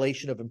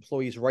violation of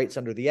employees' rights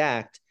under the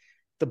act,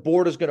 the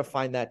board is going to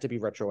find that to be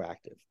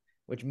retroactive,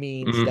 which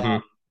means that Hmm.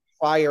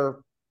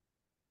 prior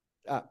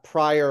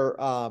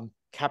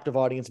captive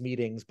audience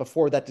meetings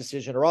before that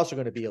decision are also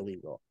going to be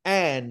illegal.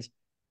 And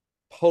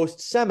post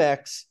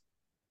Cemex,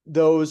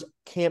 those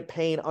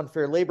campaign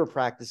unfair labor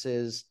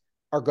practices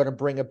are going to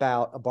bring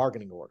about a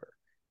bargaining order.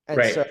 And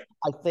Right. so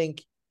I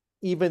think,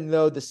 even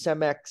though the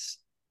Cemex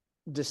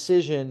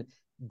decision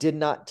did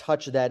not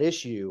touch that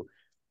issue,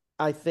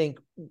 I think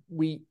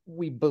we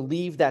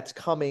believe that's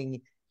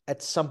coming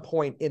at some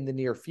point in the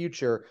near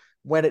future.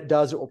 When it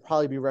does, it will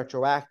probably be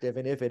retroactive.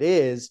 And if it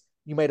is,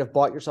 you might have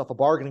bought yourself a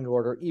bargaining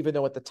order, even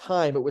though at the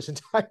time it was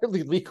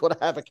entirely legal to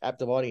have a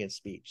captive audience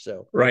speech.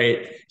 So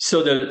Right.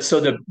 So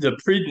the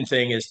prudent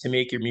thing is to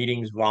make your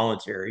meetings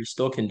voluntary,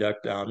 still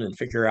conduct them, and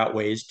figure out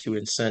ways to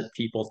incent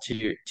people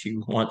to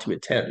want to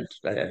attend.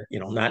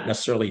 Not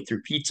necessarily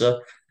through pizza,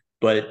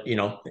 but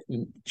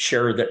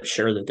share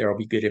that there will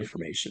be good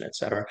information, et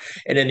cetera.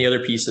 And then the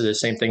other piece of the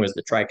same thing was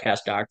the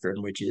tri-cast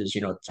doctrine, which is,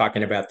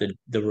 talking about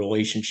the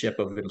relationship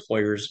of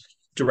employers,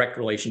 direct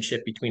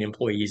relationship between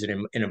employees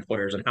and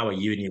employers, and how a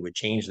union would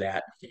change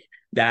that.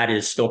 That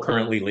is still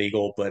currently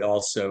legal, but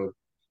also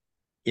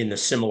in the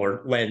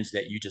similar lens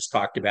that you just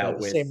talked Yeah, about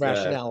the with, same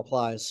rationale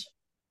applies.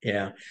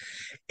 yeah.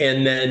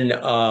 And then,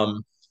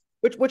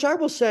 Which I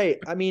will say,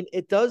 I mean,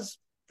 it does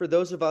for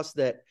those of us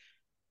that,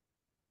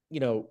 you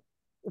know,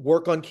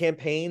 work on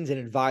campaigns and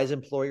advise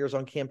employers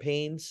on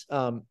campaigns.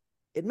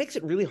 It makes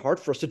it really hard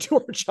for us to do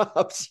our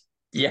jobs.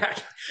 yeah,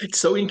 it's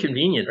so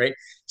inconvenient, right?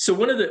 So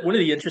one of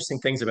the interesting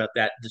things about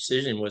that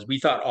decision was we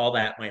thought all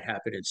that might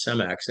happen at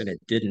Cemex, and it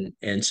didn't.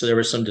 And so there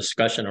was some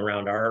discussion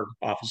around our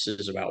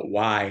offices about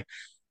why.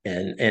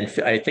 And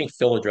I think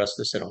Phil addressed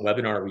this in a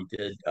webinar we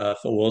did.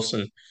 Phil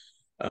Wilson,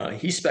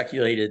 he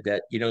speculated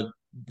that,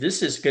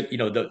 this is good.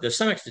 The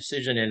Cemex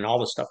decision and all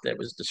the stuff that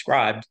was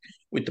described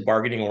with the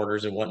bargaining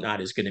orders and whatnot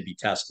is going to be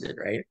tested,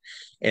 right?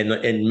 And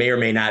may or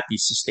may not be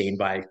sustained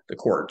by the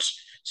courts.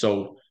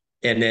 So,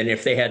 and then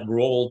if they had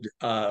rolled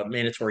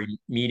mandatory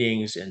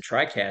meetings and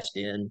TriCast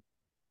in,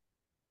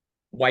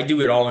 why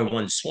do it all in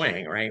one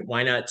swing, right?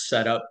 Why not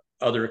set up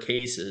other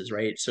cases,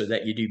 right? So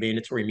that you do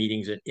mandatory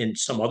meetings in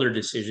some other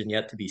decision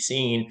yet to be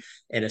seen,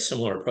 and a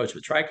similar approach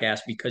with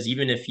TriCast, because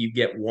even if you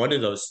get one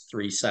of those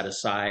three set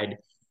aside,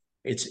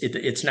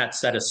 it's not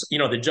set as,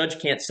 the judge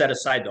can't set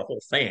aside the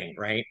whole thing,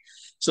 right?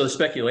 So the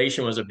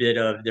speculation was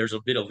there's a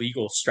bit of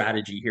legal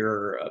strategy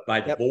here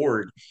by the Yep.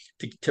 board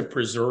to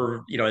preserve,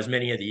 as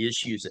many of the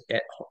issues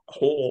at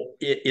whole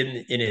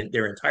in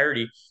their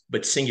entirety,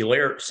 but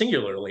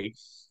singularly.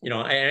 And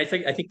I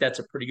think that's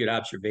a pretty good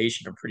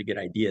observation, a pretty good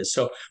idea.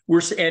 So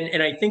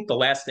and I think the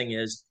last thing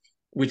is,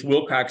 with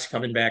Wilcox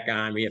coming back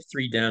on, we have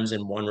three Dems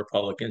and one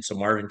Republican. So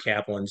Marvin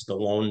Kaplan's the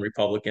lone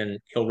Republican.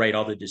 He'll write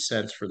all the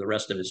dissents for the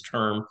rest of his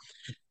term.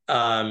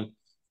 Um,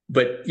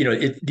 but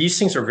these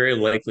things are very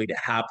likely to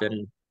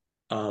happen.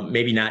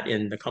 Maybe not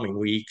in the coming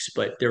weeks,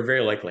 but they're very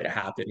likely to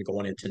happen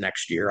going into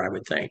next year, I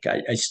would think.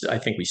 I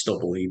think we still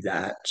believe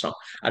that. So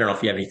I don't know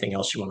if you have anything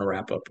else you want to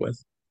wrap up with.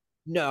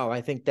 No, I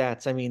think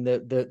that's, I mean,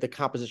 the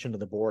composition of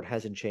the board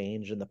hasn't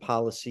changed, and the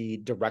policy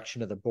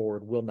direction of the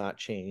board will not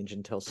change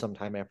until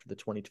sometime after the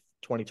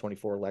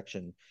 2024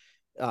 election,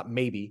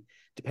 maybe,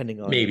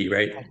 depending on Maybe,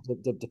 right?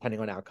 depending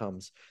on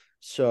outcomes.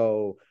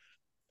 So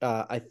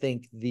I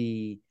think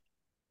the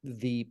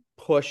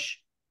push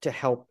to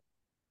help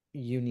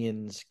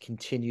unions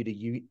continue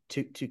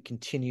to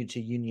continue to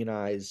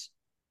unionize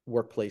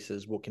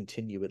workplaces will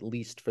continue at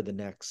least for the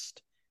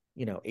next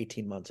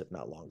 18 months, if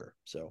not longer.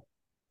 So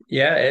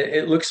Yeah,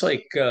 it looks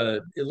like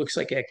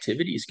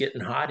activity is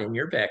getting hot in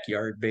your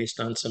backyard based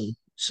on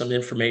some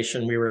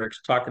information we were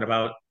talking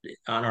about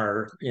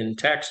in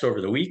text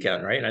over the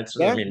weekend, right? I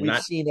yeah, mean, we've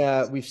not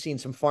seen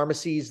some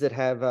pharmacies that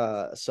have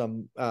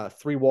some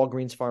three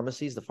Walgreens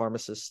pharmacies. The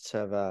pharmacists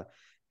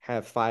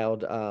have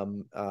filed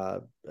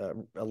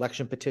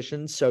election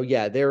petitions. So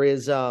yeah, there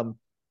is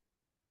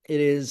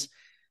it is,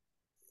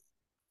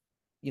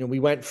 we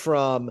went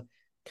from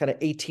kind of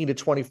 18 to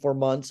 24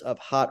 months of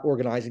hot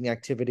organizing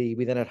activity.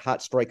 We then had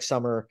hot strike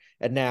summer,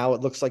 and now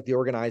it looks like the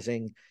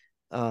organizing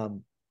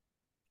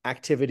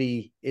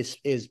activity is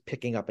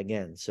picking up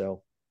again.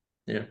 So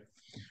yeah,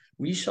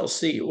 we shall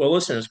see. Well,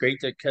 listen, it's great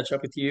to catch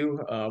up with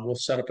you. We'll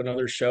set up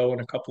another show in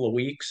a couple of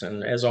weeks,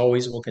 and as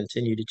always, we'll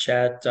continue to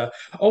chat.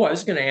 Oh, I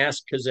was going to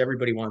ask, because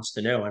everybody wants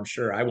to know. I'm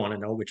sure I want to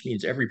know, which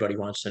means everybody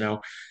wants to know.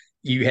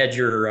 You had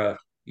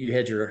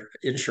your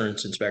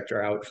insurance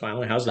inspector out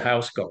finally. How's the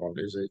house going?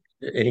 Is it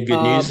any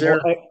good news well,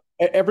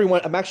 there?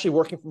 everyone, I'm actually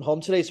working from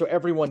home today, so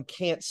everyone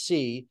can't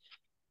see,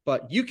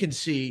 but you can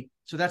see.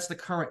 So that's the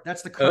current.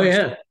 That's the Oh current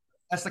state. yeah.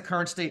 That's the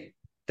current state.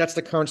 That's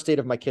the current state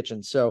of my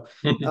kitchen. So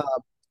uh,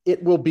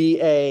 it will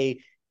be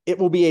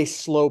a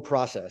slow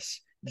process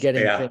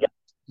Yeah.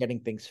 getting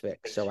things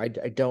fixed. So I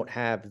don't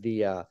have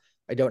the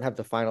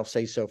final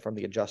say so from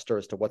the adjuster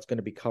as to what's going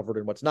to be covered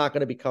and what's not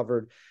going to be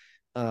covered.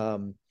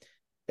 Um,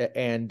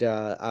 and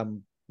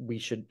we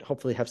should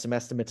hopefully have some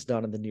estimates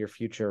done in the near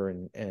future,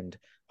 and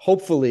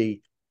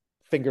hopefully,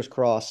 fingers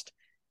crossed,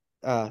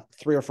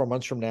 3 or 4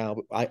 months from now,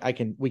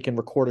 we can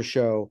record a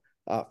show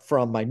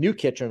from my new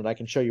kitchen, and I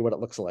can show you what it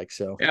looks like.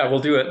 So Yeah, we'll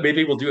do it.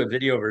 Maybe we'll do a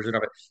video version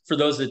of it. For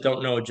those that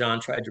don't know, John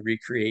tried to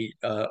recreate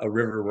a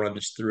river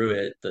runs through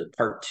it, the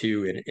part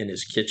two in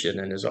his kitchen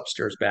and his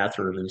upstairs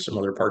bathroom and some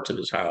other parts of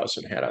his house,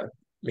 and had a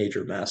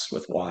major mess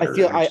with I water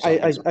feel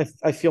and something.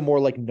 I feel more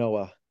like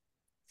Noah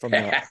from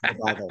the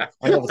Bible.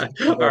 I know it's All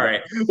more about.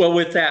 right. Well,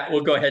 with that,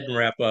 we'll go ahead and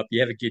wrap up.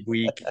 You have a good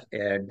week,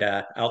 and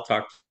I'll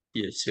talk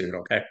to you soon.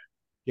 Okay.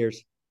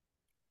 Cheers.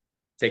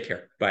 Take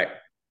care. Bye.